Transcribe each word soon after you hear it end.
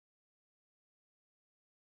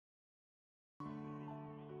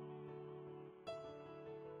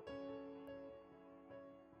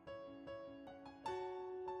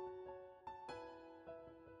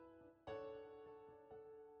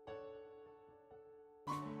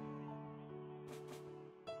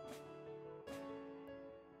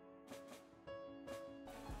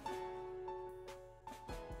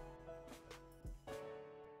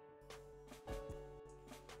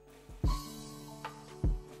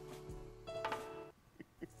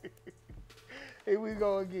Here we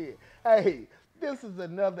go again. Hey, this is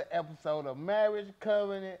another episode of Marriage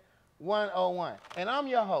Covenant 101. And I'm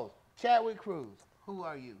your host, Chadwick Cruz. Who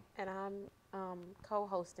are you? And I'm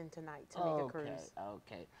co-hosting tonight, Tamika Okay, Cruz.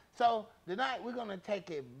 okay. So tonight we're gonna take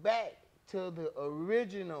it back to the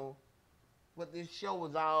original, what this show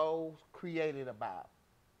was all created about,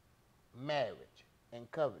 marriage and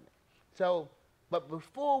covenant. So, but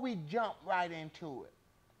before we jump right into it,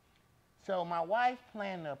 so my wife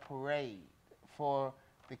planned a parade for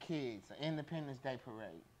the kids, an Independence Day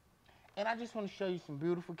parade. And I just want to show you some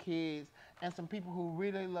beautiful kids and some people who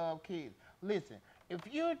really love kids. Listen, if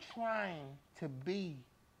you're trying to be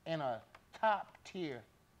in a top tier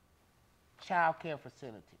child care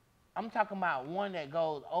facility, I'm talking about one that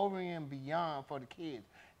goes over and beyond for the kids,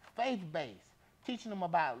 faith-based, teaching them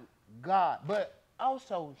about God, but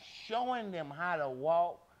also showing them how to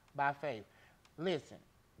walk by faith. Listen,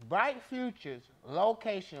 Bright Futures,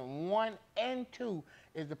 location 1 and 2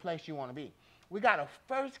 is the place you want to be. We got a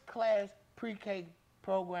first-class pre-K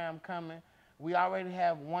program coming. We already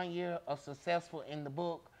have 1 year of successful in the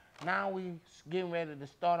book. Now we getting ready to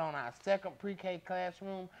start on our second pre-K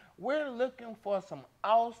classroom. We're looking for some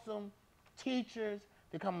awesome teachers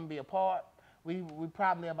to come and be a part. We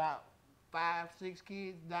probably about 5, 6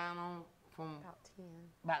 kids down on from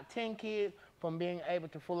about 10 kids from being able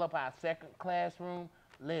to fill up our second classroom.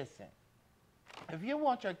 Listen, if you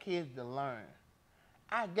want your kids to learn,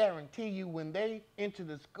 I guarantee you when they enter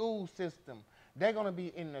the school system, they're going to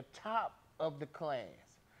be in the top of the class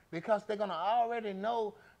because they're going to already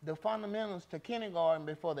know the fundamentals to kindergarten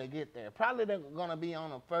before they get there. Probably they're going to be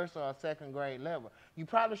on a first or a second grade level. You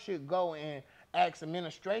probably should go and ask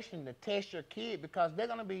administration to test your kid because they're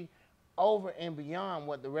going to be over and beyond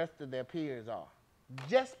what the rest of their peers are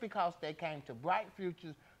just because they came to Bright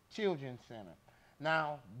Futures Children's Center.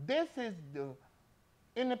 Now, this is the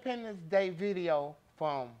Independence Day video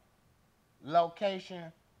from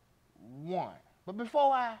location 1. But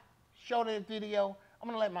before I show this video, I'm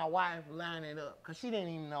going to let my wife line it up because she didn't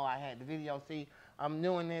even know I had the video. See, I'm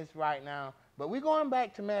doing this right now. But we're going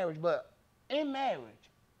back to marriage. But in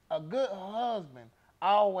marriage, a good husband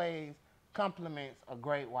always compliments a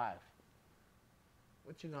great wife.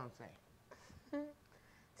 What you going to say?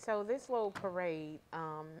 So this little parade,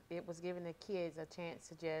 it was giving the kids a chance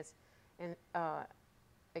to just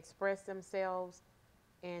express themselves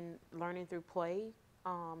in learning through play.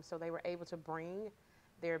 So they were able to bring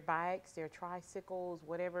their bikes, their tricycles,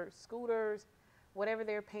 whatever, scooters, whatever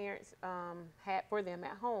their parents had for them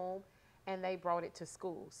at home, and they brought it to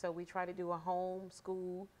school. So we tried to do a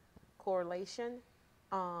home-school correlation,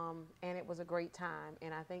 and it was a great time.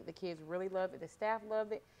 And I think the kids really loved it. The staff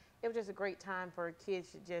loved it. It was just a great time for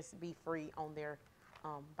kids to just be free on their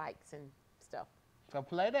bikes and stuff. So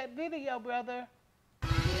play that video, brother.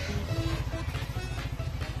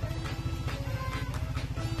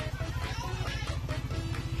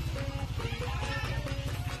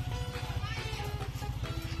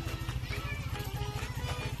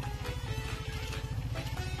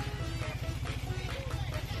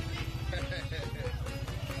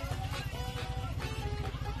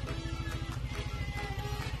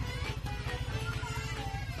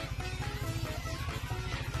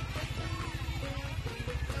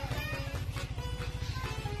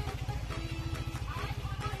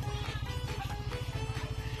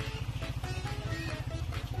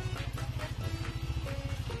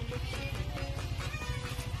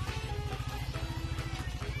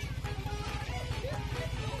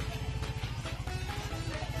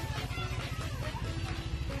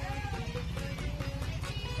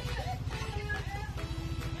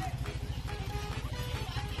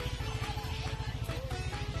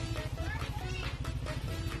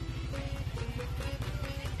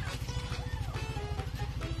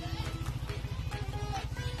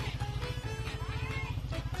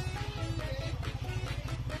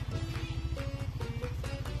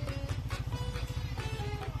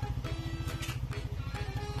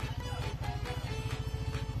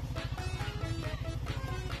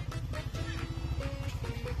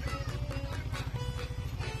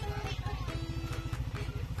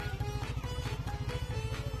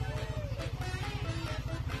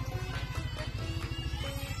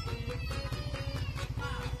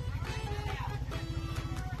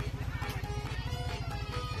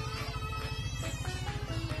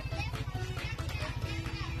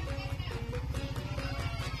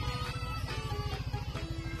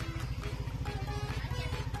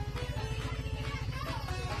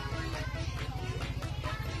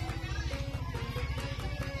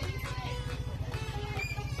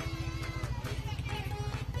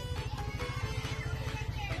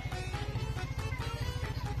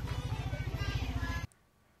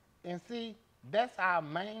 And see, that's our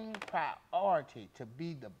main priority, to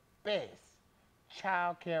be the best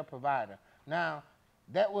child care provider. Now,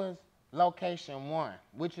 that was location one,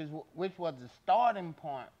 which was the starting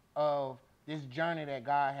point of this journey that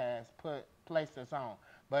God has placed us on.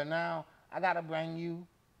 But now I gotta bring you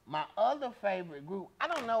my other favorite group. I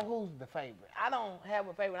don't know who's the favorite. I don't have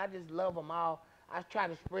a favorite. I just love them all. I try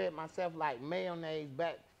to spread myself like mayonnaise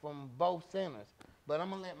back from both centers. But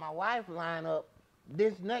I'm gonna let my wife line up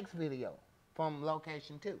this next video from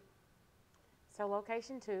location two. So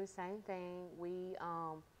location 2, same thing. We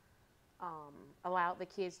allowed the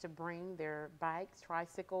kids to bring their bikes,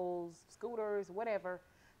 tricycles, scooters, whatever,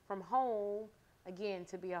 from home, again,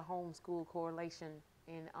 to be a homeschool correlation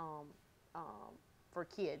in, for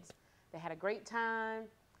kids. They had a great time.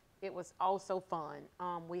 It was also fun.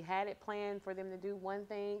 We had it planned for them to do one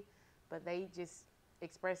thing, but they just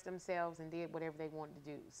expressed themselves and did whatever they wanted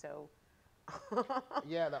to do. So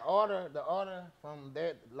Yeah, the order from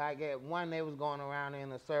that, like at 1 they was going around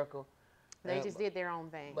in a circle. they just did their own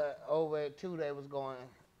thing. But over at 2 they was going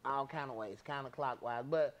all kind of ways, counterclockwise.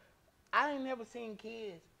 But I ain't never seen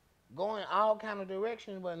kids going all kind of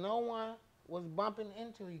directions, but no one was bumping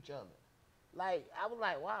into each other. Like, I was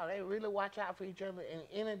like, wow, they really watch out for each other in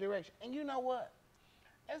any direction. And you know what?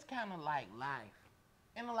 It's kind of like life,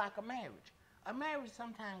 and like a marriage. A marriage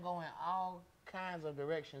sometimes go in all kinds of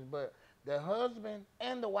directions, but the husband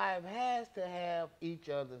and the wife has to have each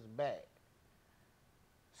other's back.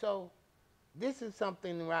 So this is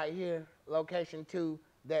something right here, location 2,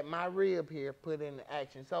 that my rib here put into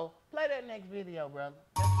action. So play that next video, brother.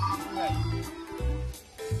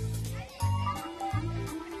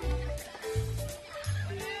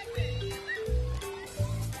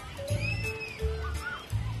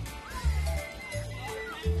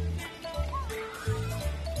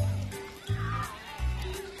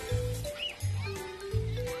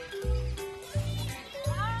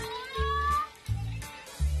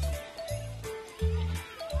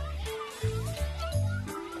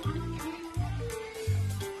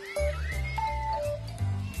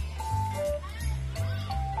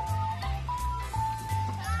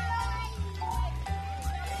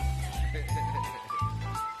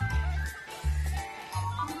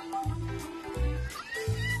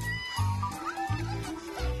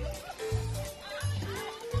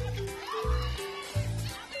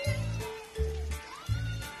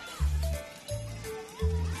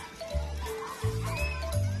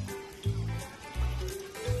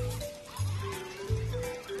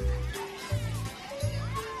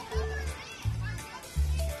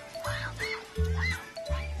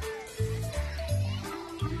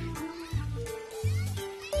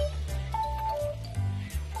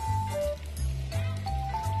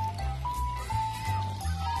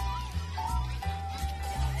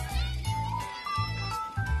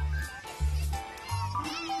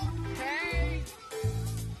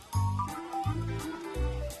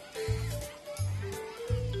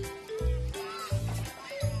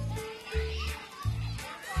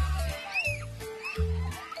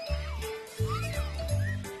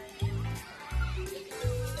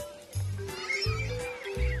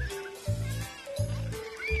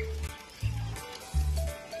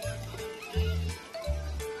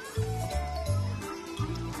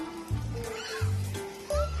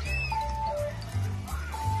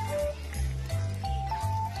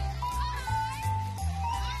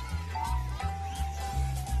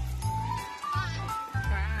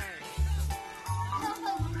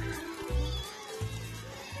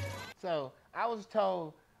 So I was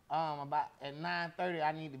told about at 9:30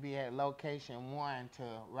 I need to be at location 1 to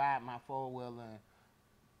ride my 4-wheeler and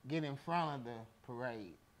get in front of the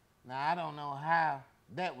parade. Now I don't know how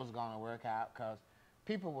that was gonna work out, because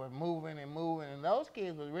people were moving and moving, and those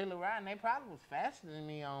kids was really riding. They probably was faster than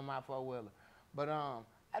me on my 4-wheeler. But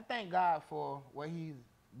I thank God for what He's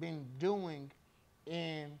been doing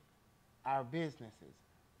in our businesses.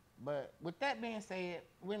 But with that being said,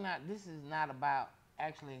 this is not about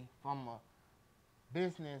actually from a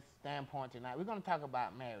business standpoint tonight. We're going to talk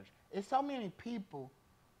about marriage. There's so many people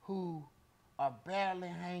who are barely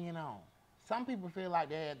hanging on. Some people feel like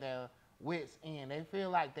they're at their wits' end. They feel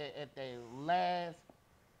like they're at their last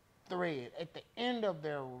thread, at the end of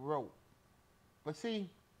their rope. But see,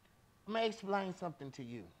 let me explain something to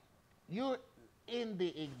you. You're in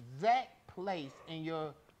the exact place in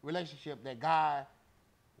your relationship that God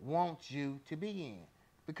wants you to be in.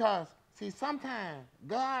 Because, see, sometimes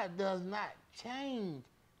God does not change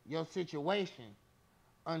your situation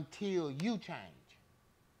until you change.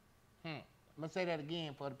 I'm going to say that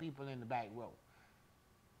again for the people in the back row.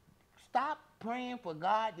 Stop praying for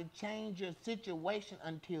God to change your situation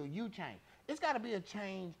until you change. It's got to be a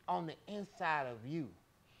change on the inside of you.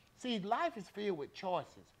 See, life is filled with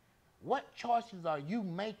choices. What choices are you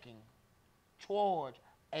making towards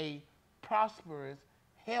a prosperous,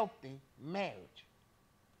 healthy marriage?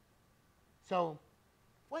 So,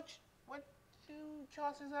 what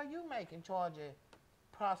choices are you making towards a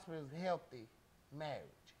prosperous, healthy marriage?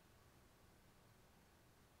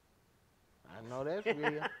 I know that's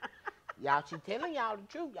real. Y'all, she telling y'all the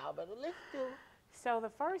truth. Y'all better listen to her. So the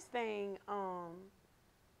first thing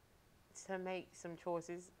to make some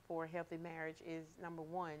choices for a healthy marriage is, number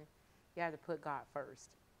one, you have to put God first.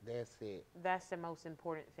 That's it. That's the most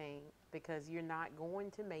important thing, because you're not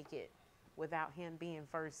going to make it without Him being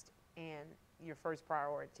first and your first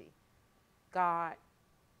priority. God,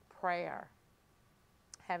 prayer,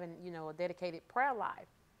 having a dedicated prayer life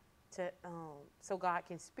to so God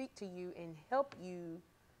can speak to you and help you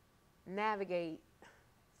navigate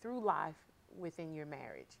through life within your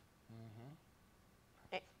marriage.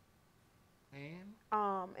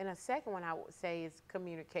 And a second one I would say is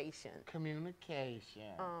communication.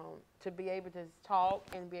 Communication. To be able to talk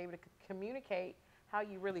and be able to communicate how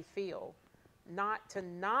you really feel. Not to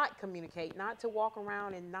not communicate, not to walk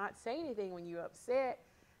around and not say anything when you're upset,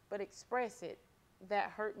 but express it. That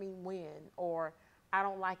hurt me when, or I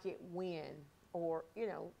don't like it when, or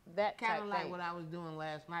that type Kind of like thing. what I was doing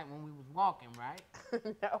last night when we was walking, right?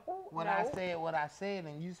 No. I said,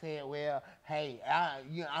 and you said, well, hey,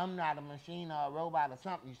 I'm not a machine or a robot or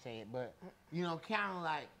something you said, but, kind of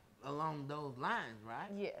like along those lines, right?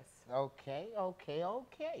 Yes. Okay.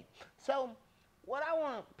 So what I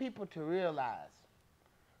want people to realize,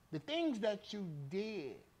 the things that you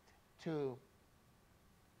did to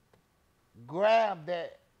grab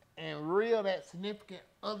that and reel that significant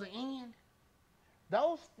other in,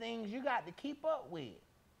 those things you got to keep up with.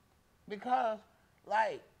 Because,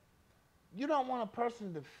 like, you don't want a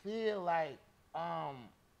person to feel like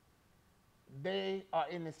they are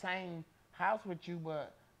in the same house with you,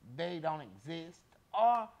 but they don't exist.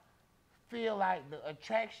 Or feel like the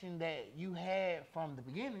attraction that you had from the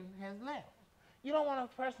beginning has left. You don't want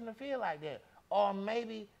a person to feel like that. Or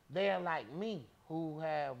maybe they're like me, who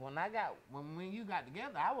have, when you got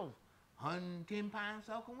together, I was 110 pounds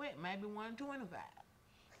soaking wet, maybe 125.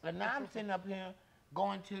 But now I'm sitting up here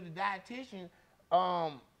going to the dietitian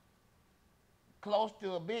close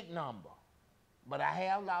to a big number. But I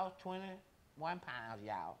have lost 21 pounds,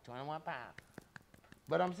 y'all, 21 pounds.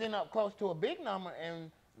 But I'm sitting up close to a big number, and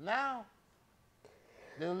now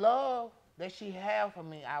the love that she had for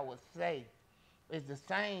me, I would say, is the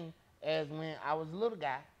same as when I was a little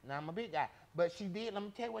guy. Now I'm a big guy. But let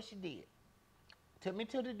me tell you what she did. Took me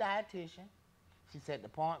to the dietitian. She set the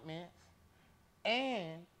appointments.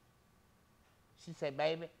 And she said,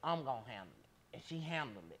 baby, I'm going to handle it. And she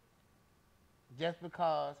handled it. Just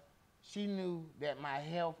because she knew that my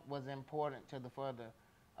health was important to the further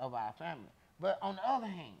of our family. But on the other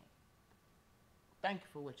hand, thank you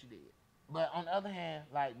for what you did. But on the other hand,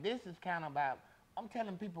 like, this is kind of about, I'm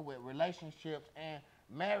telling people with relationships and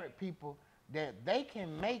married people that they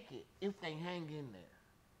can make it if they hang in there.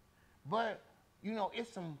 But,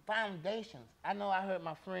 it's some foundations. I know I heard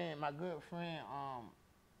my good friend,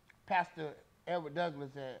 Pastor Edward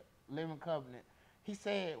Douglas at Living Covenant, he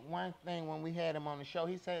said one thing when we had him on the show.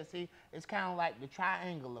 He said, see, it's kind of like the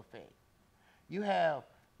triangle effect. You have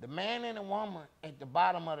the man and the woman at the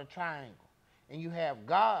bottom of the triangle, and you have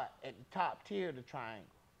God at the top tier of the triangle.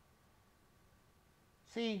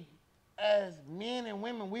 See, as men and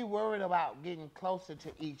women, we worried about getting closer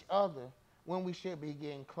to each other when we should be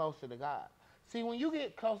getting closer to God. See, when you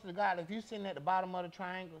get closer to God, if you're sitting at the bottom of the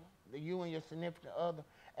triangle, you and your significant other,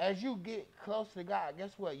 as you get closer to God,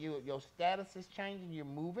 guess what? Your status is changing. You're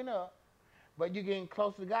moving up, but you're getting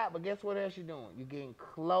closer to God. But guess what else you're doing? You're getting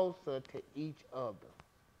closer to each other.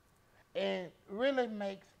 And really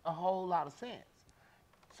makes a whole lot of sense.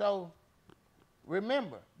 So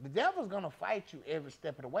remember, the devil's going to fight you every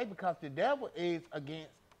step of the way because the devil is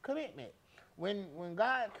against commitment. When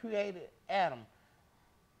God created Adam,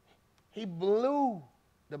 he blew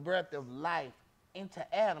the breath of life into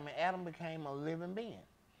Adam, and Adam became a living being.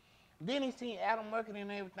 Then he seen Adam working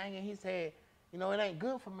and everything, and he said, it ain't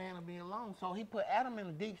good for man to be alone. So he put Adam in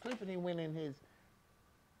a deep sleep, and he went in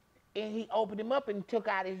and he opened him up and took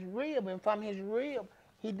out his rib, and from his rib,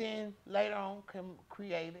 he then later on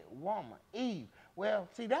created woman, Eve. Well,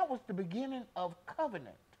 see, that was the beginning of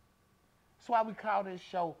covenant. That's why we call this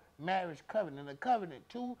show Marriage Covenant. A covenant,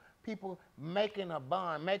 two people making a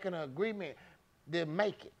bond, making an agreement to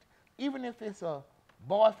make it. Even if it's a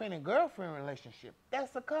boyfriend and girlfriend relationship,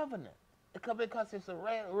 that's a covenant. Because it's a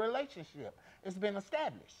relationship. It's been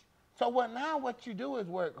established. So what you do is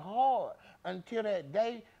work hard until that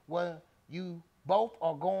day where you both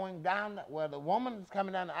are going down, where the woman is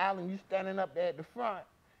coming down the aisle and you standing up there at the front,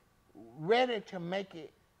 ready to make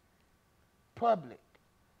it public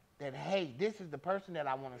that, hey, this is the person that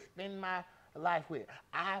I want to spend my life with.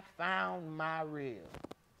 I found my real.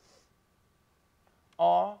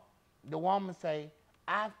 Or the woman say,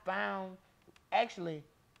 I found, actually,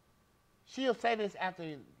 she'll say this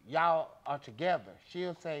after y'all are together.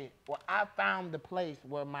 She'll say, well, I found the place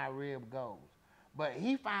where my rib goes. But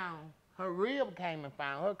he found, her rib came and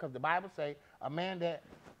found her, because the Bible say a man that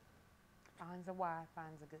Finds a wife,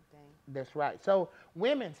 finds a good thing. That's right. So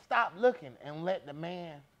women, stop looking and let the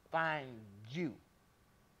man find you.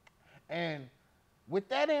 And with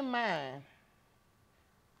that in mind,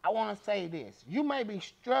 I want to say this. You may be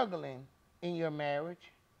struggling in your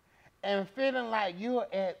marriage and feeling like you're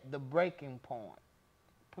at the breaking point.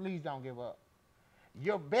 Please don't give up.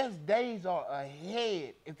 Your best days are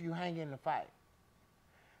ahead if you hang in the fight.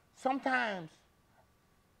 Sometimes,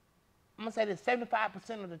 I'm going to say this,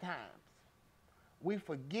 75% of the times, we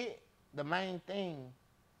forget the main thing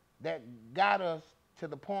that got us to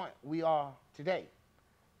the point we are today,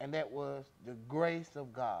 and that was the grace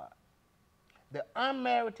of God. The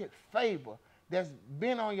unmerited favor that's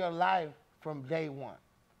been on your life from day one.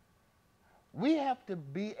 We have to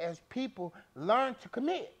be, as people, learn to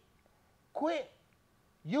commit. Quit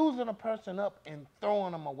using a person up and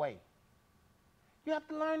throwing them away. You have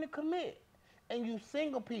to learn to commit. And you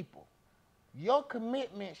single people, your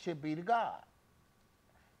commitment should be to God.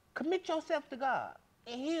 Commit yourself to God,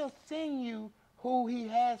 and he'll send you who he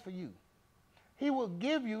has for you. He will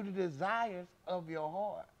give you the desires of your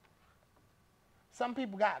heart. Some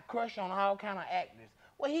people got a crush on all kind of actors.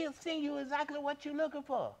 Well, he'll send you exactly what you're looking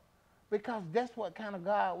for, because that's what kind of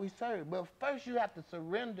God we serve. But first you have to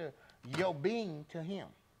surrender your being to him.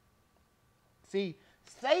 See,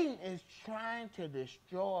 Satan is trying to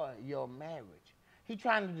destroy your marriage. He's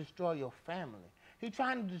trying to destroy your family. He's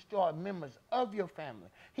trying to destroy members of your family.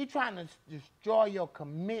 He's trying to destroy your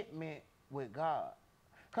commitment with God.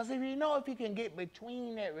 Because if he can get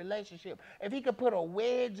between that relationship, if he could put a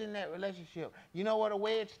wedge in that relationship, you know what a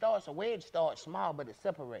wedge starts? A wedge starts small, but it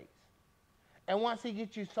separates. And once he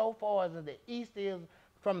gets you so far as the east is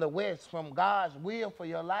from the west, from God's will for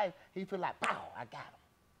your life, he feel like, pow, I got him.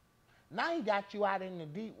 Now he got you out in the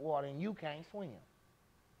deep water and you can't swim.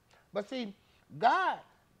 But see, God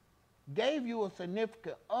gave you a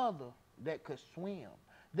significant other that could swim,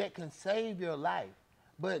 that can save your life.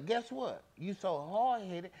 But guess what? You so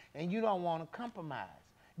hard-headed and you don't want to compromise.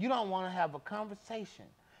 You don't want to have a conversation.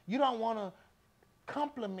 You don't want to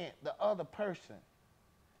compliment the other person.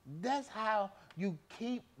 That's how you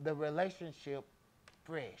keep the relationship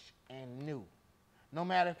fresh and new. No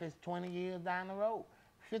matter if it's 20 years down the road,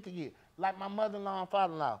 50 years. Like my mother-in-law and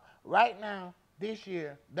father-in-law. Right now, this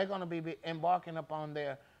year, they're going to be embarking upon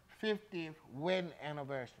their 50th wedding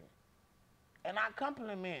anniversary. And I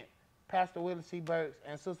compliment Pastor Willie C. Burks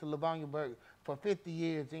and Sister Livonia Burks for 50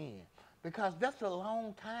 years in, because that's a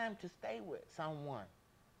long time to stay with someone.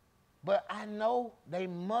 But I know they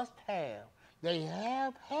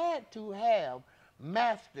have had to have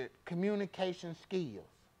mastered communication skills.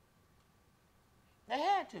 They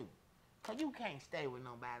had to, because you can't stay with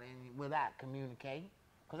nobody without communicating.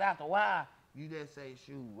 Because after a while, you just say,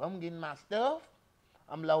 shoot, I'm getting my stuff,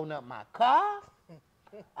 I'm loading up my car,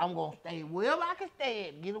 I'm going to stay wherever I can stay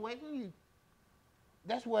at, get away from you.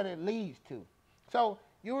 That's what it leads to. So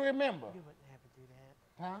you remember. You wouldn't ever do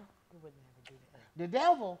that. Huh? You wouldn't ever do that. The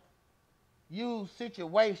devil used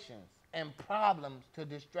situations and problems to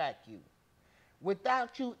distract you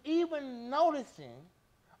without you even noticing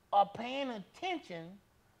or paying attention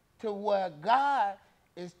to where God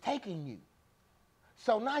is taking you.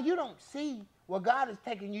 So now you don't see where God is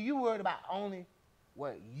taking you. You're worried about only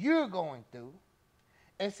what you're going through.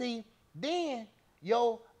 And see, then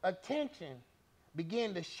your attention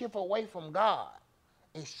begin to shift away from God.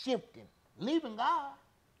 It's shifting, leaving God,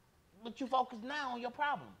 but you focus now on your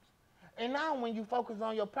problems. And now when you focus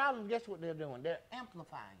on your problems, guess what they're doing? They're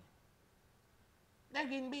amplifying. They're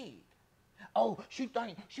getting big. Oh, she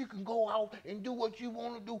thinks she can go out and do what you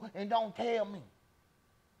want to do and don't tell me.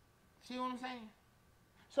 See what I'm saying?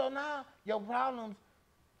 So now your problems,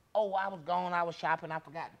 oh, I was gone, I was shopping, I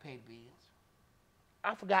forgot to pay the bills.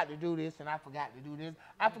 I forgot to do this and I forgot to do this.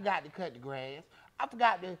 I forgot to cut the grass. I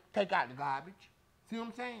forgot to take out the garbage. See what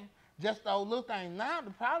I'm saying? Just those little things. Now the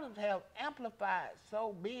problems have amplified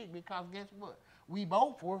so big because guess what? We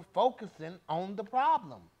both were focusing on the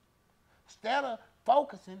problem instead of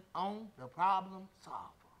focusing on the problem solver,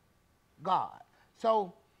 God.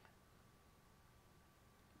 So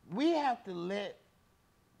we have to let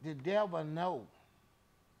the devil know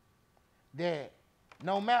that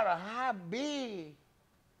no matter how big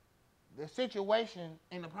the situation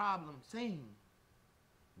and the problem seems,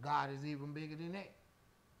 God is even bigger than that.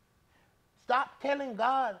 Stop telling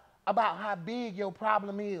God about how big your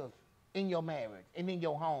problem is in your marriage and in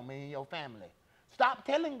your home and in your family. Stop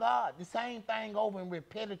telling God the same thing over and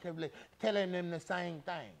repetitively telling them the same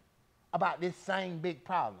thing about this same big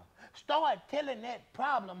problem. Start telling that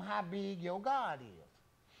problem how big your God is.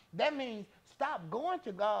 That means stop going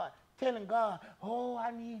to God telling God, oh,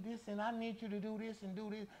 I need this and I need you to do this and do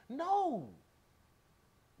this. No.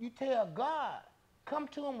 You tell God, come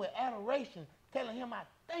to him with adoration, telling him, I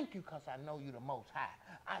thank you because I know you the most high.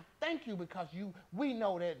 I thank you because we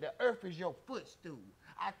know that the earth is your footstool.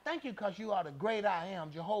 I thank you because you are the great I am,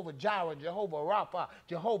 Jehovah Jireh, Jehovah Rapha,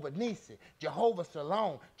 Jehovah Nisi, Jehovah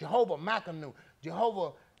Salom, Jehovah Makanu,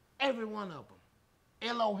 Jehovah, every one of them.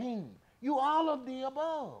 Elohim. You all of the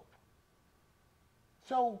above.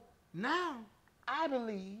 So now I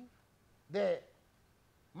believe that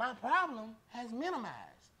my problem has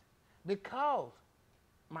minimized because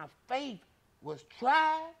my faith was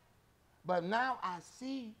tried, but now I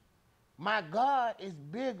see my God is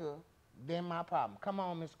bigger than my problem. Come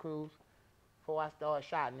on, Miss Cruz, before I start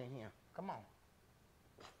shouting in here. Come on.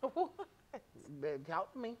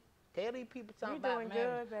 Talk to me. Tell these people something about marriage. You're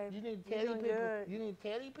doing good, baby. You need to tell these people. You need to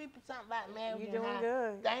tell these people something about marriage. You're doing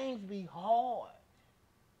good. Things be hard.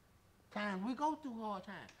 Times we go through hard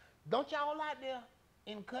times. Don't y'all out there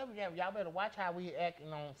encourage that? Y'all better watch how we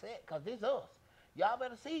acting on set, cause this us. Y'all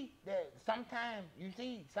better see that sometimes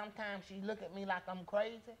she look at me like I'm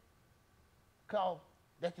crazy, cause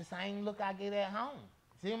that's the same look I get at home.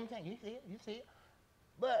 See what I'm saying? You see it.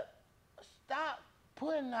 But stop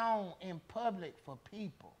putting on in public for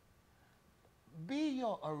people. Be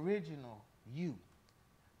your original you.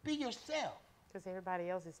 Be yourself. Because everybody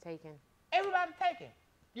else is taken. Everybody taken.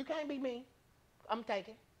 You can't be me. I'm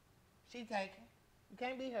taken. She taken. You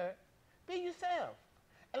can't be her. Be yourself.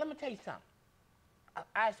 And let me tell you something.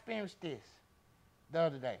 I experienced this the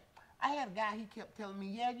other day. I had a guy, he kept telling me,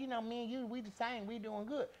 yeah, you know, me and you, we the same, we doing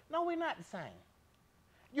good. No, we're not the same.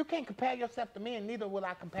 You can't compare yourself to me, and neither will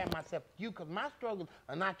I compare myself to you, because my struggles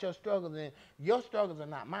are not your struggles, and your struggles are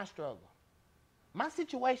not my struggle. My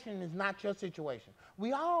situation is not your situation.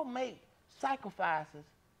 We all make sacrifices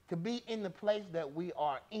to be in the place that we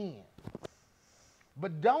are in.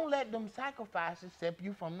 But don't let them sacrifices separate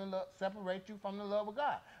you from the love of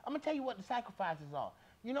God. I'm going to tell you what the sacrifices are.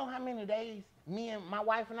 You know how many days me and my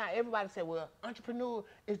wife and I, everybody said, well, entrepreneur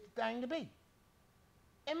is the thing to be.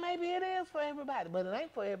 And maybe it is for everybody, but it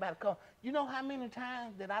ain't for everybody. Cause you know how many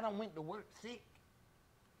times that I done went to work sick?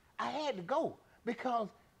 I had to go because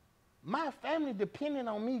my family depended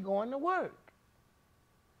on me going to work.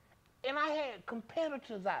 And I had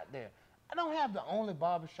competitors out there. I don't have the only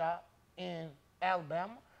barbershop in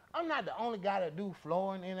Alabama. I'm not the only guy that do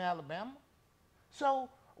flooring in Alabama. So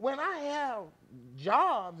when I have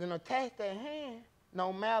jobs and a task at hand,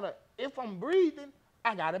 no matter if I'm breathing,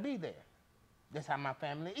 I gotta be there. That's how my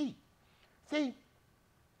family eat. See,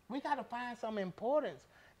 we gotta find some importance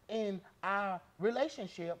in our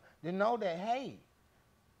relationship to know that, hey,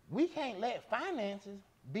 we can't let finances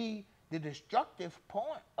be the destructive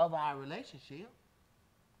point of our relationship.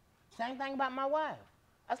 Same thing about my wife.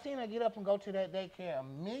 I seen her get up and go to that daycare a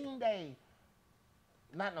million days.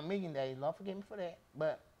 Not a million days, Lord forgive me for that,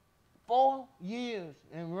 but 4 years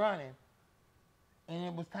in running, and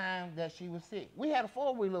it was time that she was sick. We had a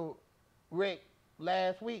four-wheeler wreck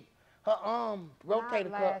last week. Her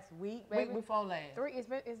rotator cuff. Last week, baby. Week before last.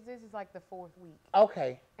 This is like the 4th week.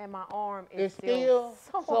 Okay. And my arm is It's still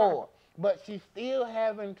sore. sore, but she's still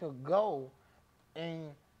having to go and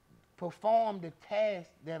perform the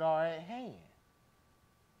tasks that are at hand.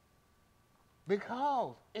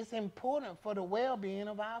 Because it's important for the well-being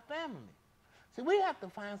of our family. See, we have to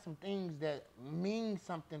find some things that mean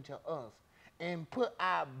something to us and put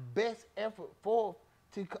our best effort forth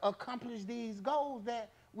to accomplish these goals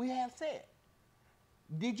that we have set.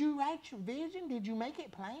 Did you write your vision? Did you make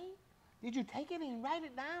it plain? Did you take it and write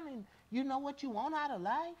it down and you know what you want out of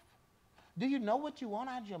life? Do you know what you want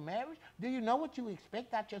out of your marriage? Do you know what you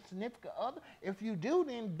expect out your significant other? If you do,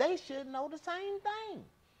 then they should know the same thing.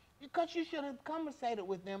 Because you should have conversated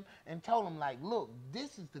with them and told them, like, look,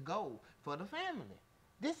 this is the goal for the family.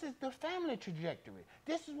 This is the family trajectory.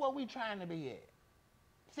 This is what we're trying to be at.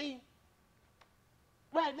 See,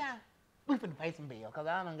 right now, we finna pay some bills because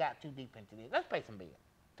I done got too deep into this. Let's pay some bills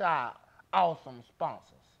to our awesome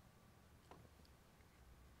sponsors.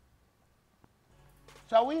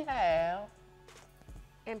 So we have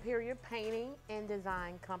Imperial Painting and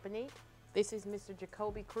Design Company. This is Mr.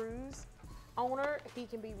 Jacoby Cruz, owner. He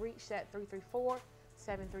can be reached at 334-733-0894.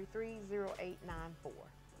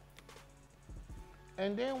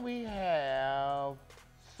 And then we have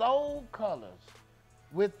Soul Colors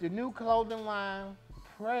with the new clothing line,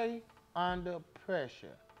 Pray Under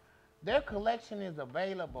Pressure. Their collection is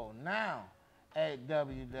available now at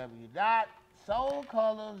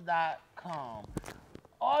www.soulcolors.com.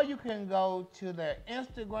 Or you can go to their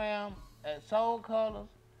Instagram at Soul Colors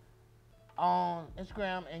on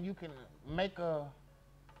Instagram and you can make a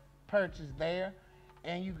purchase there.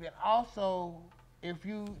 And you can also, if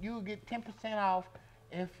you get 10% off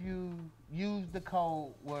if you use the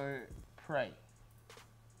code word pray.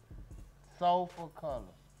 Soulful Colors.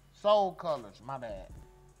 Soul Colors, my bad.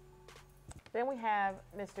 Then we have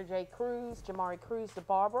Mr. J. Cruz, Jamari Cruz, the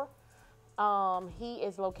barber. He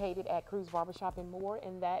is located at Cruz Barbershop and More,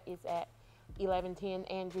 and that is at 1110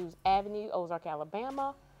 Andrews Avenue, Ozark,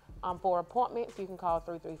 Alabama. For appointments, you can call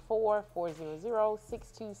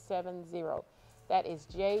 334-400-6270. That is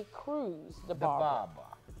J. Cruz, the barber.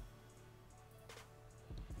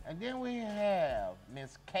 And then we have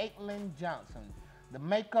Miss Caitlin Johnson, the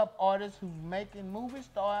makeup artist who's making movie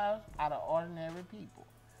stars out of ordinary people.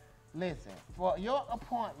 Listen, for your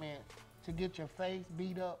appointment to get your face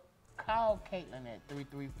beat up, call Caitlin at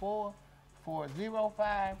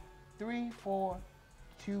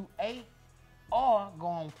 334-405-3428 or go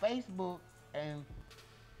on Facebook and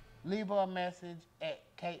leave her a message at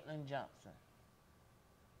Caitlin Johnson.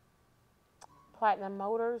 Platinum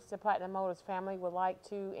Motors, the Platinum Motors family would like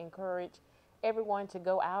to encourage everyone to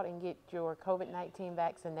go out and get your COVID-19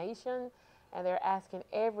 vaccination, and they're asking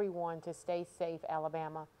everyone to stay safe,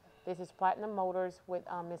 Alabama. This is Platinum Motors with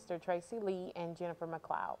Mr. Tracy Lee and Jennifer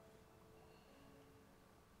McLeod.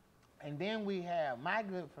 And then we have my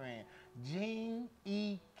good friend, Gene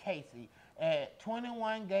E. Casey at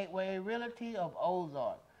 21 Gateway Realty of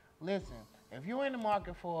Ozark. Listen, if you're in the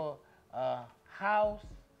market for a house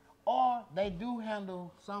or they do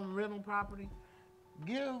handle some rental property,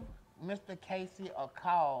 give Mr. Casey a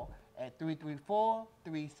call at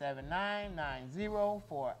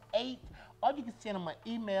 334-379-9048, or you can send him an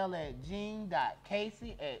email at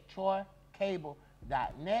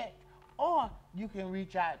gene.casey@troycable.net, or you can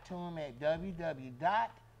reach out to him at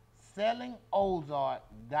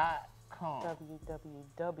www.sellingozark.com.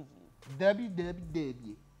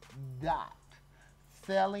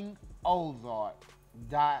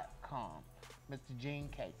 www.sellingozark.com. Mr. Gene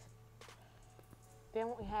Casey. Then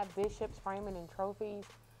we have Bishop's Framing and Trophies.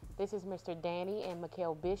 This is Mr. Danny and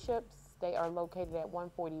Mikhail Bishops. They are located at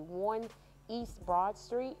 141 East Broad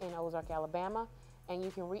Street in Ozark, Alabama. And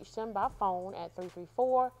you can reach them by phone at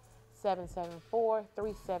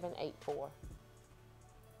 334-774-3784.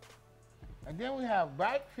 And then we have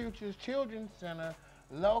Bright Futures Children's Center,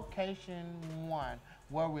 Location 1,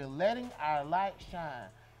 where we're letting our light shine.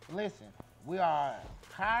 Listen, we are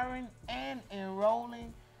hiring and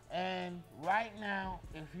enrolling, and right now,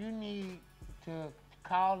 if you need to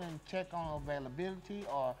call and check on availability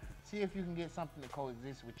or see if you can get something to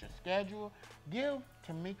coexist with your schedule, give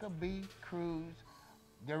Tamika B. Cruz,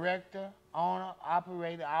 director, owner,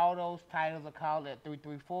 operator, all those titles are called at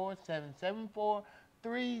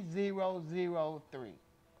 334-774-3003.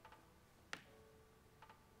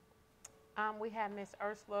 We have Miss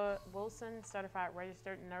Ursula Wilson, certified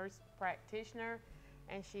registered nurse practitioner,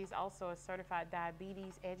 and she's also a certified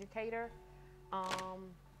diabetes educator.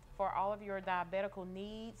 For all of your diabetical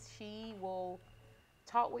needs, she will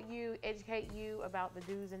talk with you, educate you about the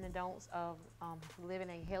do's and the don'ts of living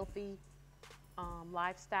a healthy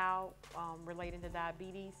lifestyle related to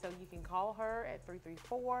diabetes. So you can call her at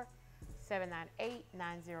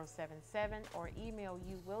 334-798-9077 or email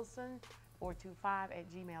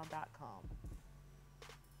uwilson425@gmail.com.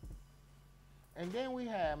 And then we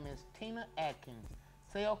have Miss Tina Atkins,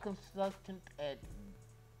 sales consultant at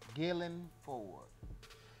Gillen Ford.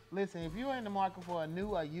 Listen, if you're in the market for a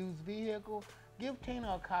new or used vehicle, give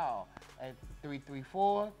Tina a call at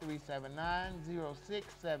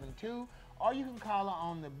 334-379-0672, or you can call her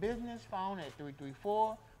on the business phone at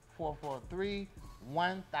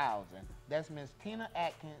 334-443-1000. That's Miss Tina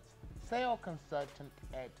Atkins, sales consultant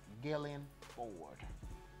at Gillen Ford.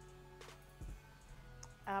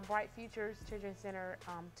 Bright Futures Children's Center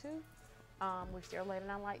 2. We're still letting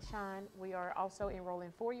our light shine. We are also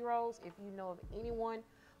enrolling 4-year-olds. If you know of anyone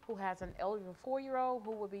who has an eligible 4-year-old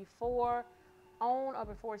who will be 4 on or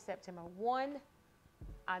before September 1,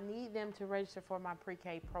 I need them to register for my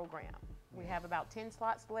pre-K program. We have about 10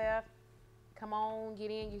 slots left. Come on, get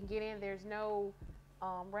in. You can get in. There's no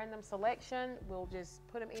random selection. We'll just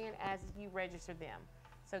put them in as you register them.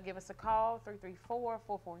 So give us a call,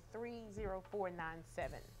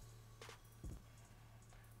 334-443-0497.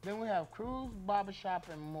 Then we have Cruz Barbershop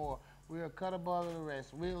and more. We are cut above the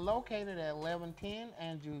rest. We're located at 1110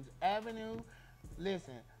 Andrews Avenue.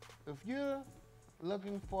 Listen, if you're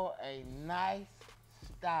looking for a nice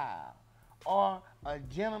style or a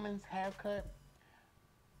gentleman's haircut,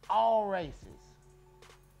 all races,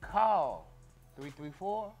 call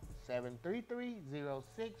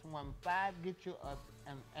 334-733-0615. Get you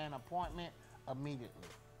an appointment immediately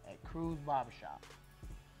at Cruz Barbershop.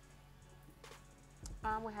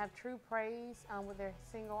 We have True Praise with their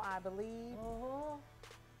single, I Believe.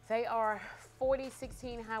 They are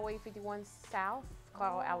 4016 Highway 51 South,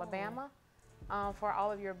 Clarksville, Alabama. For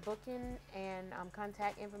all of your booking and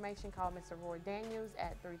contact information, call Mr. Roy Daniels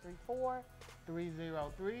at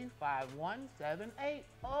 334-303-5178.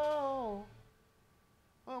 Oh,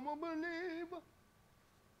 I'm a believer.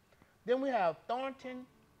 Then we have Thornton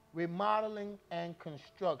Remodeling and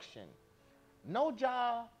Construction. No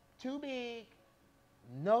job too big,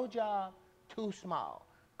 no job too small.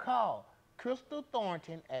 Call Crystal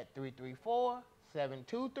Thornton at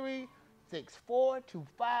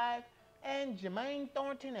 334-723-6425 and Jermaine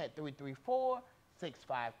Thornton at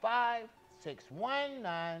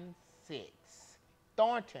 334-655-6196.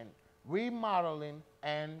 Thornton Remodeling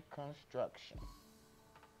and Construction.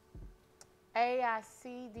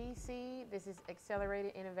 AICDC, this is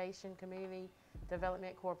Accelerated Innovation Community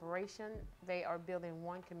Development Corporation. They are building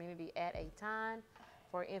one community at a time.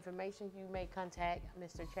 For information, you may contact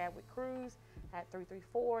Mr. Chadwick Cruz at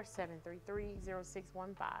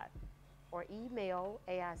 334-733-0615 or email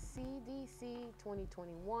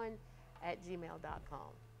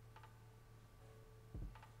aicdc2021@gmail.com.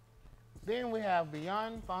 Then we have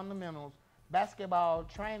Beyond Fundamentals Basketball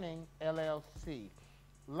Training LLC.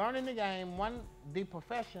 Learning the game the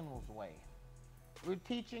professional's way. We're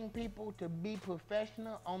teaching people to be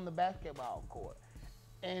professional on the basketball court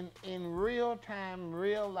and in real time,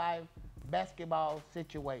 real life basketball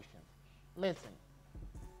situations. Listen,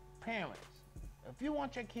 parents, if you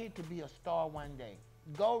want your kid to be a star one day,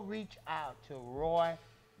 go reach out to Roy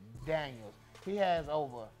Daniels. He has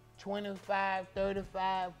over 25,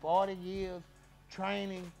 35, 40 years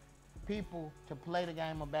training people to play the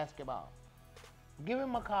game of basketball. Give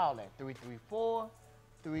him a call at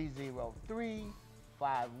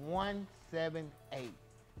 334-303-5178.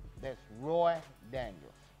 That's Roy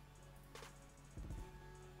Daniels.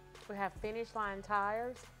 We have Finish Line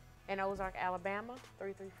Tires in Ozark, Alabama,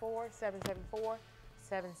 334-774-7744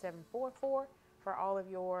 for all of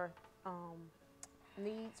your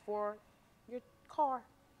needs for your car.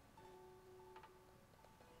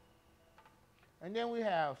 And then we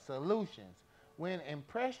have Solutions. When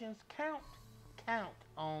impressions count, count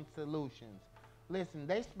on Solutions. Listen,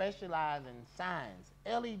 they specialize in signs,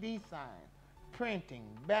 LED signs,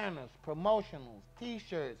 printing, banners, promotionals,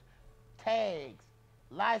 t-shirts, tags,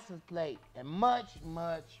 license plate, and much,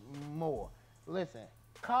 much more. Listen,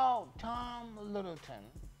 call Tom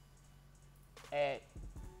Littleton at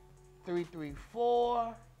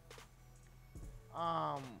 334,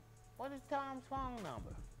 what is Tom's phone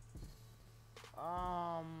number? You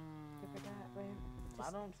forgot, man.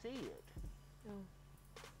 I don't see it. Oh.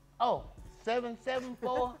 Oh,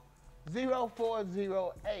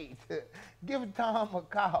 774-0408. Give Tom a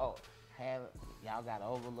call. Y'all gotta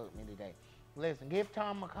overlook me today. Listen, give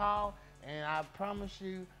Tom a call, and I promise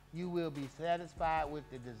you, you will be satisfied with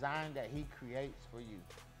the design that he creates for you.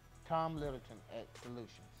 Tom Littleton at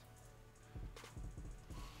Solutions.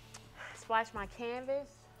 Splash My Canvas.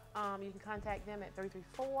 You can contact them at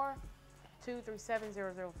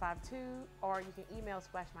 334-237-0052, or you can email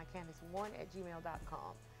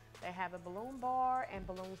splashmycanvas1@gmail.com. They have a balloon bar and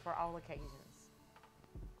balloons for all occasions.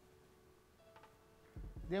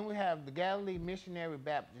 Then we have the Galilee Missionary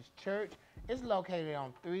Baptist Church. It's located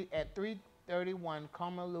at 331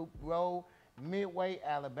 Comer Loop Road, Midway,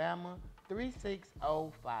 Alabama,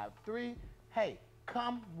 36053. Hey,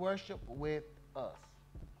 come worship with us.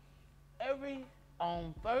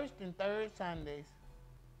 On first and third Sundays,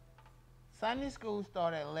 Sunday school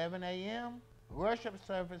starts at 11 a.m. Worship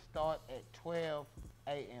service starts at 12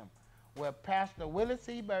 a.m. where Pastor Willie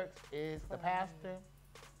C. Burks is the pastor,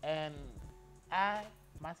 and I,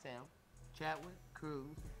 myself, Chadwick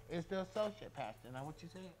Cruz, is the associate pastor. Now, what you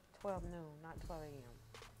said? 12 noon, not 12 a.m.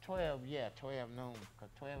 12 noon,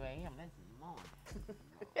 because 12 a.m., that's in the morning.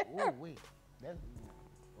 Ooh, that's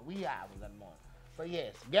wee hours in the morning. But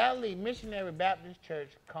yes, Galilee Missionary Baptist Church,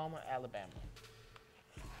 Comer, Alabama.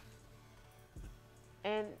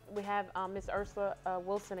 And we have Miss Ursula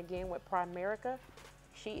Wilson again with Primerica.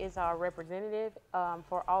 She is our representative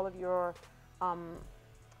for all of your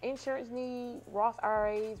insurance need, Roth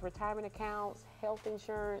IRAs, retirement accounts, health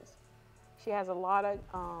insurance. She has a lot of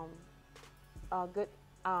good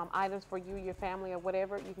items for you, your family, or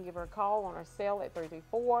whatever. You can give her a call on her cell at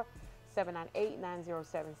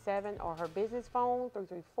 334-798-9077 or her business phone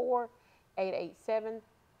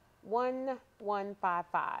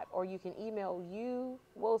 334-887-1155. Or you can email you,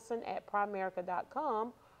 Wilson, at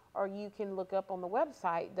primerica.com, or you can look up on the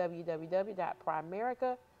website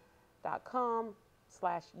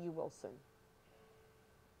www.primerica.com/uwilson.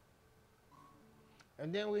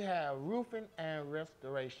 And then we have roofing and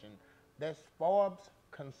restoration. That's Forbes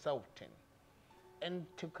Consulting. And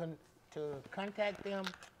to contact them,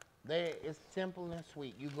 it's simple and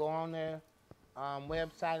sweet. You go on their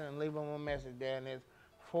website and leave them a message there, and it's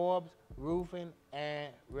Forbes Roofing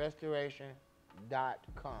and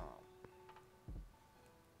Restoration.com.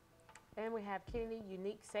 And we have Kennedy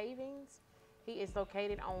Unique Savings. He is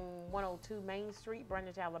located on 102 Main Street,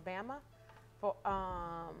 Brundage, Alabama. For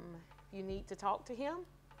if you need to talk to him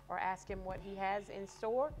or ask him what he has in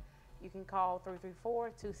store, you can call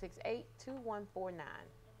 334-268-2149.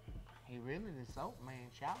 He really the soap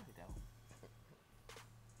man, shouted though.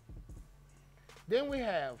 Then we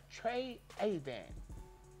have Trey Avan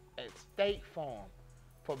at State Farm.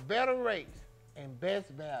 For better rates and best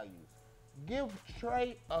values, give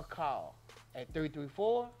Trey a call at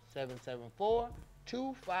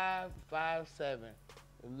 334-774-2557.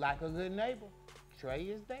 Like a good neighbor, Trey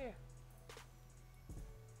is there.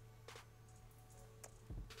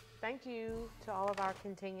 Thank you to all of our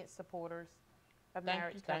continued supporters of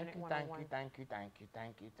Marriage Covenant 101. Thank you.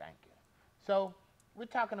 So, we're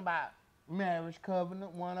talking about Marriage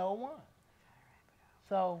Covenant 101.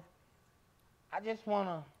 So, I just want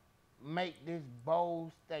to make this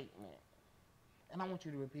bold statement. And I want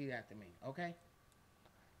you to repeat after me, okay?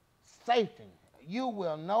 Satan, you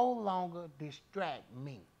will no longer distract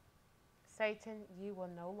me. Satan, you will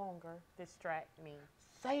no longer distract me.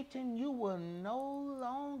 Satan, you will no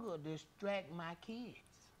longer distract my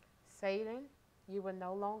kids. Satan, you will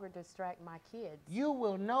no longer distract my kids. You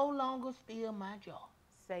will no longer steal my joy.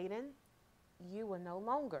 Satan, you will no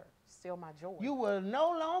longer steal my joy. You will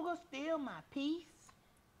no longer steal my peace.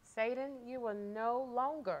 Satan, you will no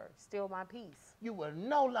longer steal my peace. You will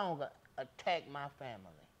no longer attack my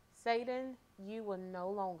family. Satan, you will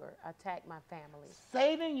no longer attack my family.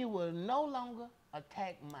 Satan, you will no longer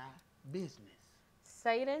attack my business.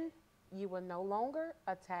 Satan, you will no longer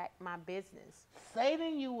attack my business.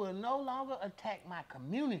 Satan, you will no longer attack my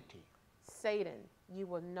community. Satan, you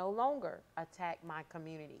will no longer attack my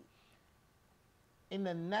community. In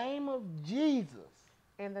the name of Jesus.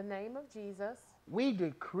 In the name of Jesus. We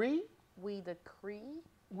decree. We decree.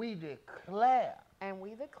 We declare. And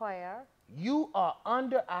we declare. You are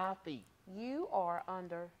under our feet. You are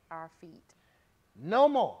under our feet. No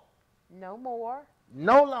more. No more.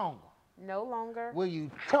 No longer. No longer. Will you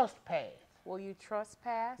trespass? Will you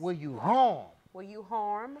trespass? Will you harm? Will you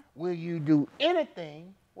harm? Will you do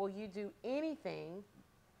anything? Will you do anything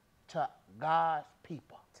to God's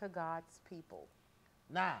people? To God's people.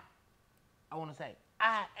 Now, I want to say,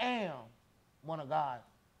 I am one of God's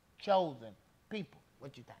chosen people.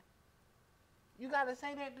 What you think? You got to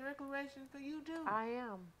say that declaration for you too. I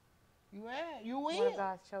am. You are. You will. One of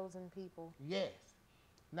God's chosen people. Yes.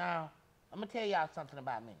 Now, I'm going to tell y'all something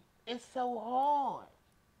about me. It's so hard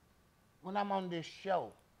when I'm on this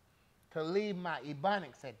show to leave my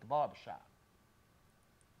Ebonics at the barbershop.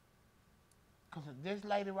 Because this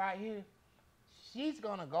lady right here, she's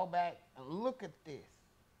going to go back and look at this.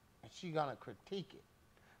 And she's going to critique it.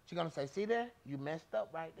 She's going to say, see there? You messed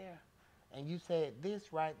up right there. And you said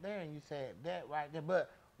this right there, and you said that right there.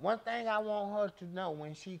 But one thing I want her to know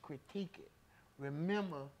when she critique it,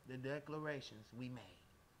 remember the declarations we made.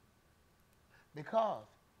 Because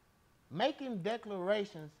making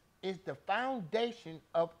declarations is the foundation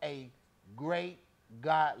of a great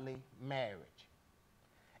godly marriage.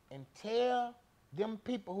 And tell them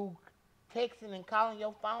people who texting and calling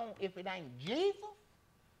your phone, if it ain't Jesus,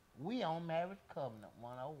 we on Marriage Covenant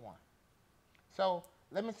 101. So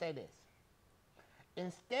let me say this.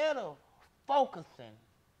 Instead of focusing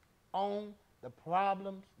on the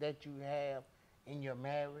problems that you have in your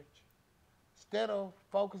marriage, instead of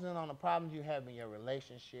focusing on the problems you have in your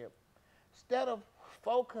relationship, instead of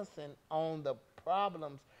focusing on the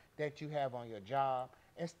problems that you have on your job,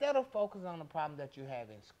 instead of focusing on the problems that you have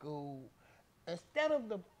in school, instead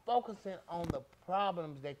of focusing on the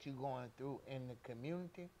problems that you're going through in the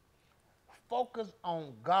community, focus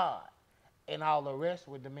on God, and all the rest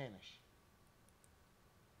will diminish.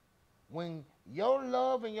 When your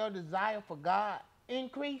love and your desire for God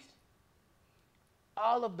increase,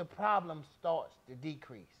 all of the problem starts to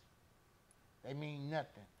decrease. They mean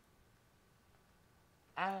nothing.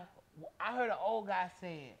 I heard an old guy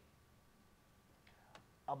saying,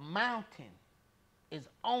 a mountain is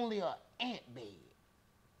only an ant bed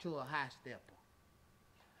to a high stepper.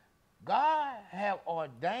 God have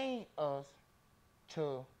ordained us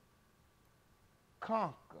to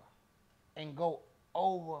conquer and go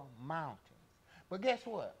over mountains. But guess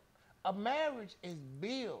what? A marriage is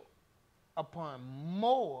built upon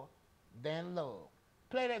more than love.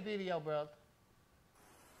 Play that video, brother.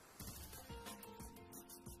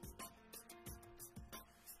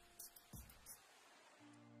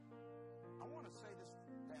 I want to say this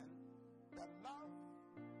then, that love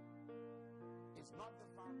is not the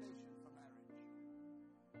foundation for marriage.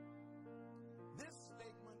 This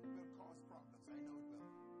statement will cause problems, I know it will.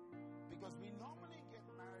 Because we normally get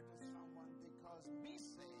married to someone because we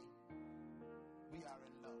say we are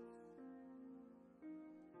in love.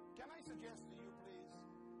 Can I suggest to you, please,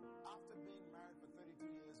 after being married for 32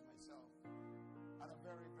 years myself, had a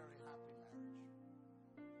very, very happy marriage.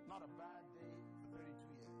 Not a bad day for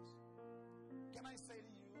 32 years. Can I say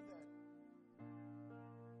to you that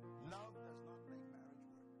love does not make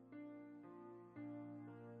marriage work?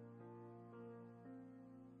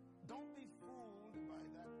 Don't be fooled by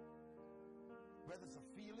that, whether it's a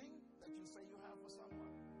feeling that you say you have for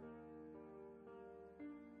someone,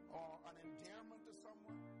 or an endearment to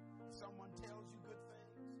someone tells you good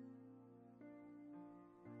things.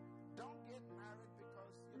 Don't get married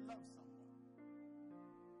because you love someone.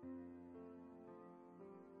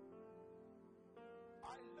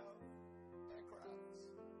 I love aircrafts,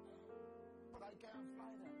 but I can't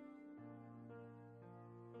fly them.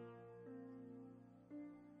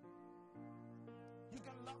 You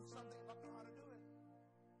can love something but not know how to do it.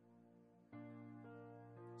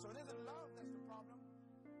 So it isn't love that's the problem,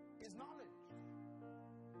 it's knowledge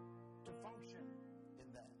to function in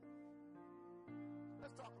that.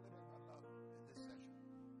 Let's talk a little bit about love in this session.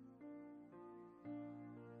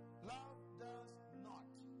 Love does not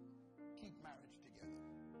keep marriage together.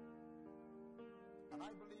 And I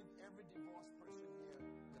believe every divorced person here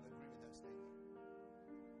will agree with that statement.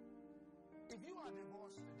 If you are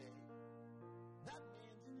divorced today, that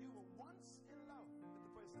means you were once in love with the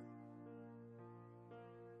person.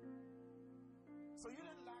 So you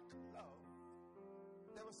didn't lack love.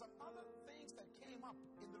 There were some other things that came up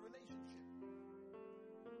in the relationship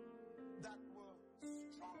that were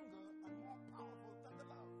stronger and more powerful than the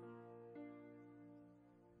love.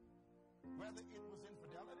 Whether it was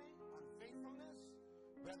infidelity, unfaithfulness,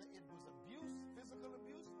 whether it was abuse, physical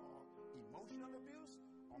abuse, or emotional abuse,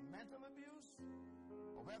 or mental abuse,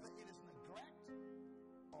 or whether it is neglect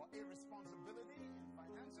or irresponsibility in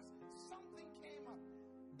finances, something came up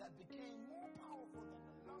that became more powerful than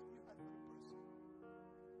the love you had for the person.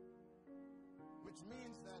 Which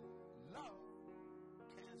means that love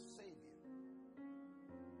can save you.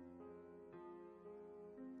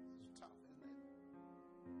 It's tough, isn't it?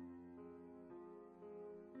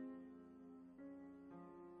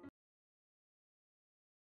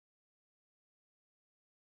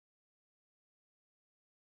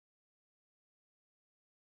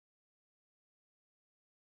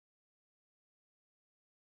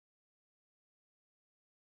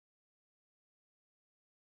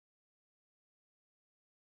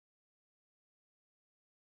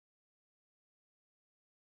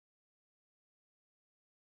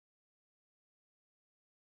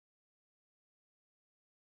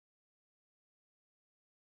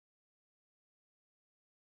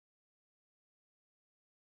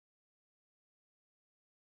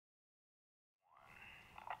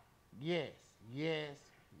 Yes, yes,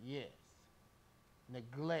 yes.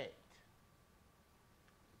 Neglect,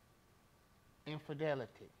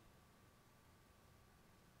 infidelity,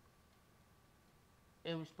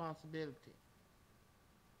 irresponsibility,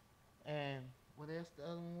 and what else the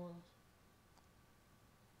other one was?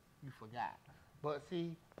 You forgot. But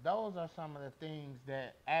see, those are some of the things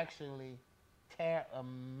that actually tear a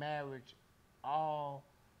marriage all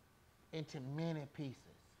into many pieces.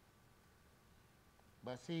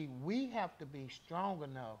 But see, we have to be strong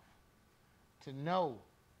enough to know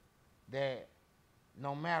that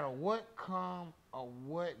no matter what come or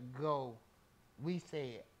what go, we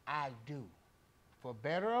say, I do. For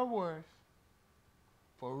better or worse,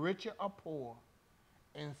 for richer or poor,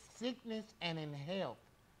 in sickness and in health,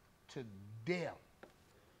 to death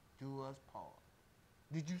do us part.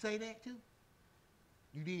 Did you say that too?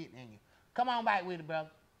 You did, didn't you? Come on back with it, brother.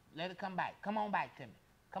 Let it come back. Come on back to me.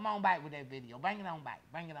 Come on back with that video. Bring it on back.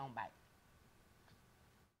 Bring it on back.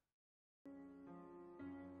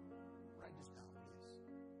 Write this down,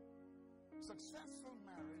 please. Successful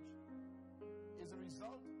marriage is a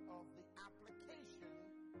result of the application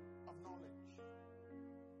of knowledge,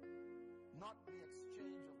 not the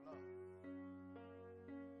exchange of love.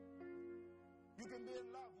 You can be in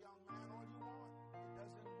love, young man, all you want. It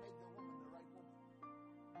doesn't make the woman the right woman.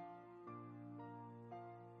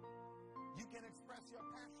 You can express your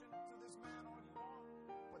passion to this man all you want,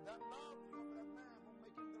 but that love for that man will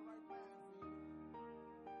make him the right man for you.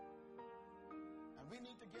 And we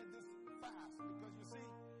need to get this fast, because you see,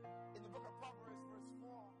 in the book of Proverbs,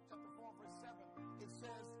 chapter 4, verse 7, it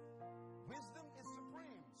says, wisdom is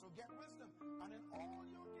supreme, so get wisdom. And in all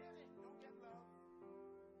you're getting, don't get love.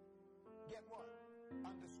 Get what?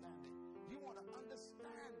 Understanding. You want to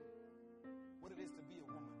understand what it is to be a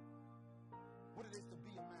woman, what it is to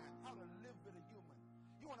be a man, how to live with a human.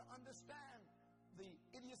 You want to understand the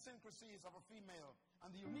idiosyncrasies of a female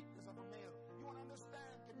and the uniqueness of a male. You want to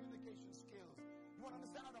understand communication skills. You want to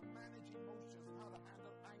understand how to manage emotions and how to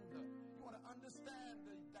handle anger. You want to understand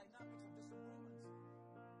the dynamics of disagreements.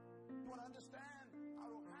 You want to understand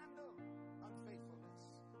how to handle unfaithfulness,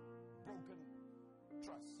 broken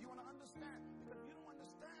trust. You want to understand, because if you don't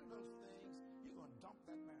understand those things, you're going to dump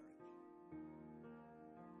that marriage.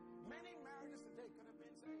 Many marriages today could have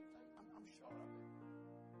been saved. I'm sure of it.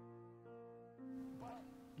 But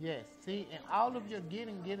Yes, see, and all of your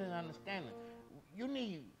getting understanding. You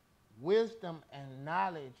need wisdom and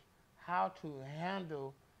knowledge how to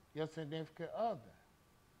handle your significant other.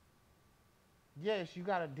 Yes, you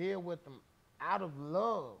got to deal with them out of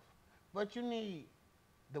love, but you need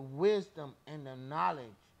the wisdom and the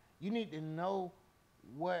knowledge. You need to know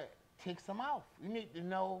what ticks them off. You need to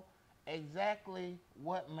know exactly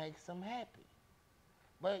what makes them happy.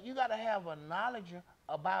 But you got to have a knowledge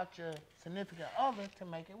about your significant other to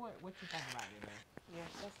make it work. What you think about it, man? Yes,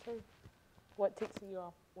 that's true. What ticks you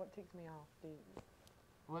off? What ticks me off, dude?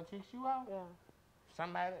 What ticks you off? Yeah.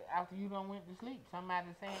 Somebody, after you done went to sleep, somebody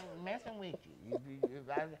saying, messing with you.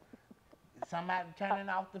 Somebody turning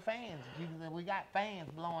off the fans. We got fans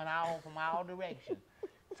blowing all from all directions.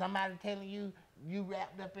 Somebody telling you, you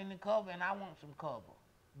wrapped up in the cover and I want some cover.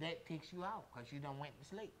 That ticks you off because you done went to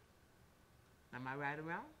sleep. Am I right or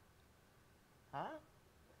wrong? Huh?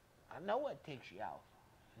 I know what ticks you off.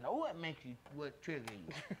 I know what makes you, what trigger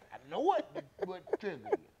you. I know what trigger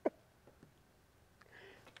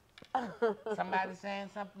you. Somebody saying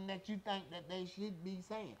something that you think that they should be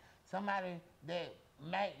saying. Somebody that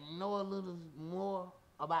might know a little more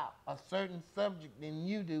about a certain subject than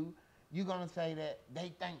you do, you're going to say that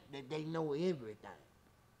they think that they know everything.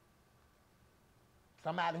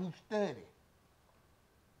 Somebody who studied.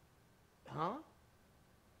 Huh?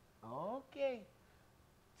 Okay.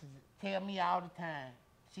 Tell me all the time,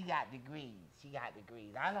 she got degrees. She got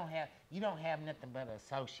degrees. You don't have nothing but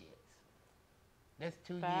associates. That's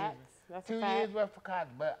 2 Facts. years. That's Two a fact. years worth of college,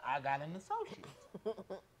 but I got an associate.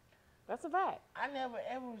 That's a fact. I never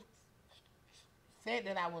ever said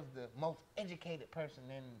that I was the most educated person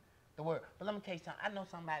in the world. But let me tell you something. I know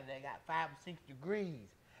somebody that got 5 or 6 degrees.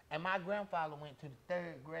 And my grandfather went to the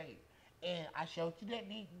 3rd grade. And I showed you that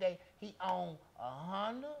day. He owned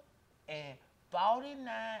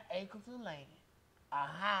 149 acres of land, a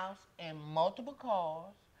house, and multiple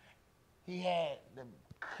cars. He had the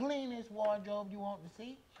cleanest wardrobe you want to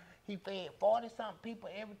see. He fed 40-something people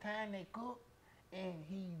every time they cooked. And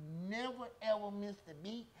he never ever missed a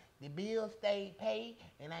beat. The bills stayed paid,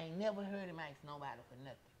 and I ain't never heard him ask nobody for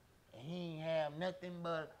nothing. And he ain't have nothing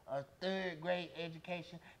but a 3rd grade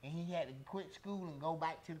education, and he had to quit school and go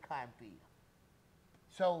back to the cotton field.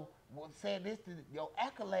 So, said this, your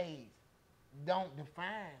accolades don't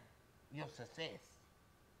define your success.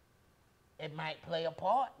 It might play a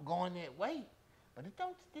part going that way, but it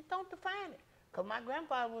don't define it. Because my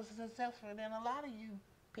grandfather was successful than a lot of you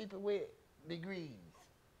people with degrees.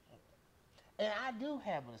 And I do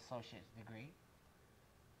have an associate's degree.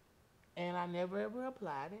 And I never ever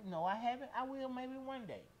applied it. No, I haven't. I will maybe one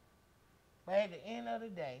day. But at the end of the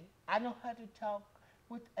day, I know how to talk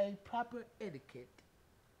with a proper etiquette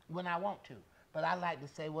when I want to. But I like to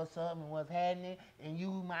say what's up and what's happening, and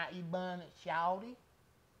you might ebon it, shawty.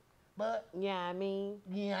 But Yeah, I mean.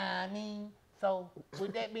 So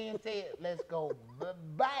with that being said, let's go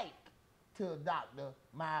back to Dr.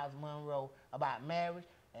 Myles Munroe about marriage.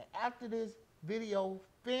 And after this video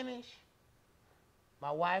finish,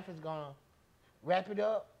 my wife is gonna wrap it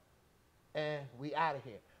up and we out of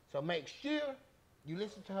here. So make sure you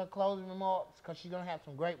listen to her closing remarks because she's gonna have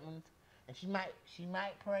some great ones. And she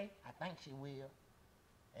might pray. I think she will.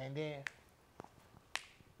 And then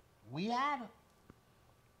we out of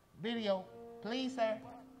video. Please, sir.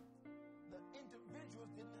 the individuals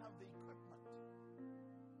didn't have the equipment,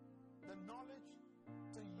 the knowledge.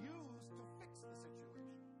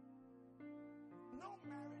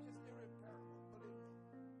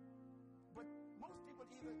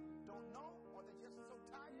 either don't know or they're just so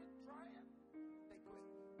tired trying, they quit.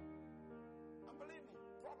 And believe me,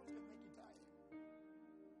 problems can make you tired.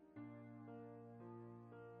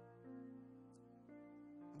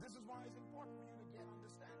 This is why it's important for you to get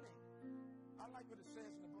understanding. I like what it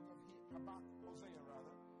says in the book of Hosea,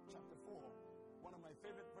 chapter 4, one of my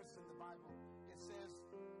favorite verses in the Bible. It says,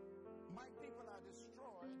 my people are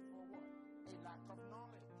destroyed for what? A lack of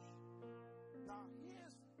knowledge. Now,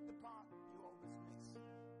 here's the part you always miss.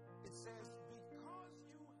 It says, because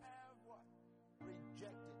you have what?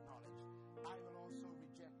 Rejected knowledge, I will also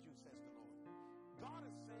reject you, says the Lord. God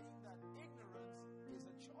is saying that ignorance is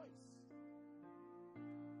a choice.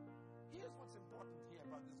 Here's what's important here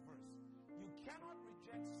about this verse. You cannot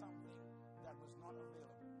reject something that was not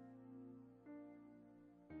available.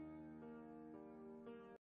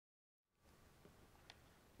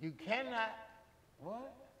 You cannot,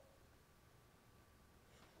 what?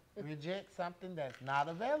 Reject something that's not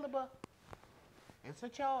available. It's a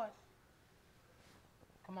choice.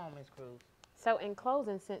 Come on, Miss Cruz. So in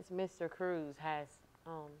closing, since Mr. Cruz has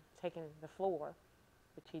taken the floor,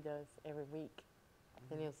 which he does every week,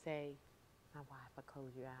 and he'll say, my wife will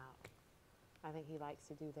close you out. I think he likes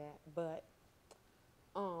to do that. But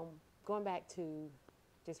going back to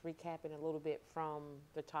just recapping a little bit from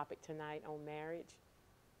the topic tonight on marriage,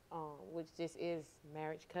 which this is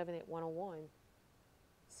Marriage Covenant 101.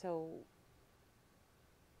 So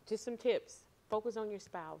just some tips. Focus on your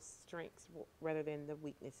spouse's strengths rather than the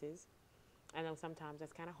weaknesses. I know sometimes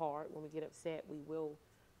that's kind of hard. When we get upset, we will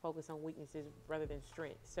focus on weaknesses rather than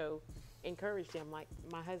strengths. So encourage them. Like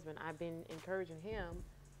my husband, I've been encouraging him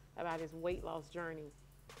about his weight loss journey.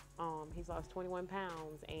 He's lost 21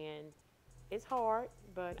 pounds, and it's hard,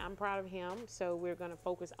 but I'm proud of him. So we're going to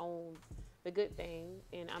focus on the good thing.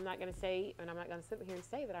 And I'm not going to say, and I'm not going to sit here and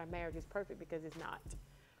say that our marriage is perfect, because it's not.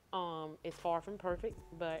 It's far from perfect,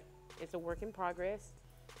 but it's a work in progress.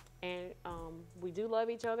 And we do love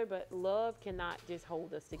each other, but love cannot just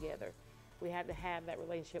hold us together. We have to have that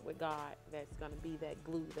relationship with God that's going to be that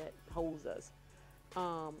glue that holds us.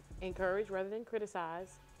 Encourage rather than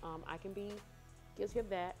criticize. I can be guilty of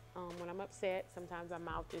that. When I'm upset, sometimes my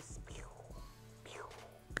mouth just pew, pew.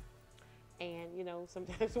 And, you know,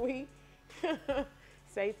 sometimes we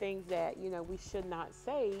say things that, you know, we should not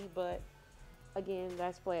say, but again,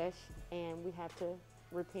 that's flesh, and we have to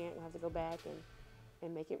repent. We have to go back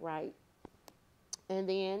and make it right. And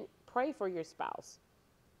then pray for your spouse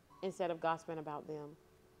instead of gossiping about them.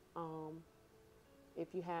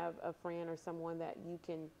 If you have a friend or someone that you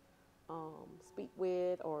can speak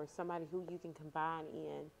with, or somebody who you can confide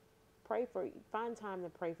in, find time to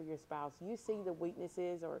pray for your spouse. You see the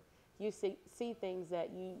weaknesses, or you see things that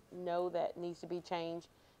you know that needs to be changed.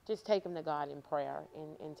 Just take them to God in prayer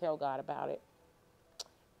and tell God about it.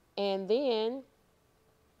 And then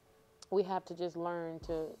we have to just learn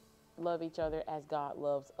to love each other as God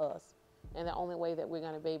loves us. And the only way that we're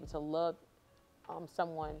going to be able to love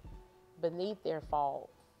someone beneath their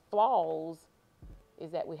flaws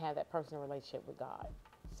is that we have that personal relationship with God.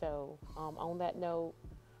 So on that note,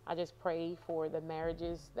 I just pray for the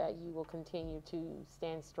marriages that you will continue to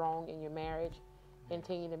stand strong in your marriage,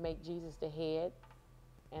 continue to make Jesus the head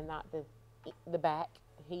and not the back.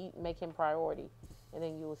 Make him priority, and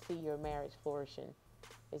then you will see your marriage flourishing.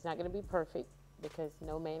 It's not going to be perfect, because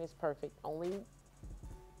no man is perfect. Only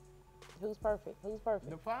who's perfect? Who's perfect?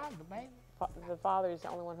 The Father, baby. The Father is the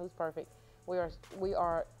only one who's perfect. We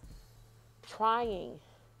are trying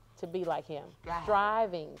to be like him,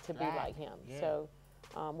 striving to be like him. Yeah. So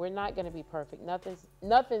we're not going to be perfect.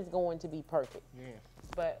 Nothing's going to be perfect. Yes.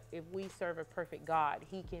 But if we serve a perfect God,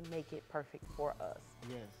 he can make it perfect for us.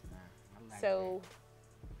 Yes. I like so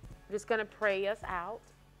I'm just going to pray us out.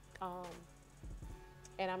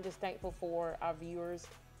 And I'm just thankful for our viewers.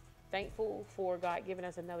 Thankful for God giving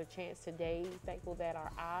us another chance today. Thankful that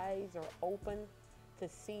our eyes are open to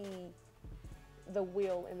see the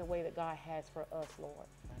will and the way that God has for us, Lord.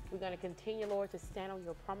 We're going to continue, Lord, to stand on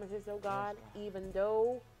your promises, oh God, even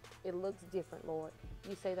though it looks different, Lord.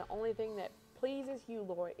 You say the only thing that pleases you,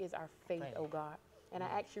 Lord, is our faith, oh God. And I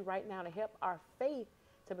ask you right now to help our faith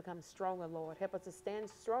to become stronger, Lord. Help us to stand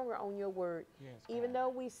stronger on your word. Yes, even though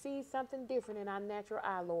we see something different in our natural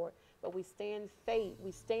eye, Lord. But we stand faith.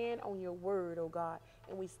 We stand on your word, oh God.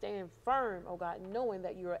 And we stand firm, oh God, knowing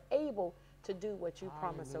that you are able to do what you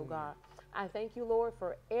promise, oh God. I thank you, Lord,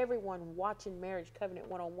 for everyone watching Marriage Covenant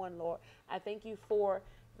 101, Lord. I thank you for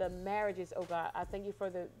the marriages, oh God. I thank you for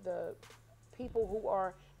the people who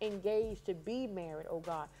are engaged to be married, oh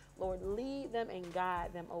God. Lord, lead them and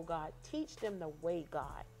guide them, oh God. Teach them the way,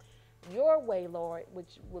 God. your way, Lord,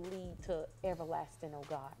 which will lead to everlasting, oh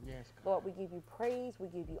God. Yes, God. Lord, we give you praise. We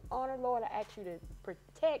give you honor, Lord. I ask you to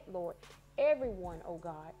protect, Lord, everyone, oh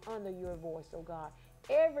God, under your voice, oh God.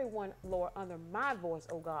 Everyone, Lord, under my voice,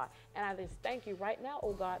 oh God. And I just thank you right now,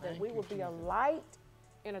 oh God, that Thank we you, will be a Jesus. light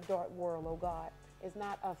in a dark world, oh God. It's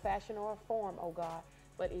not a fashion or a form, oh God,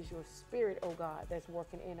 but it's your spirit, oh God, that's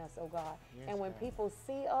working in us, oh God. Yes, and when God. people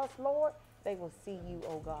see us, Lord, they will see you,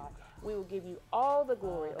 oh God. We will give you all the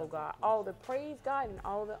glory, oh God, all the praise, God, and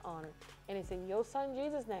all the honor. And it's in your Son,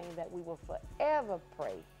 Jesus' name, that we will forever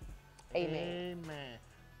pray. Amen. Amen.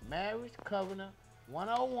 Marriage Covenant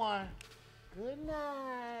 101. Good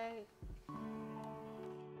night.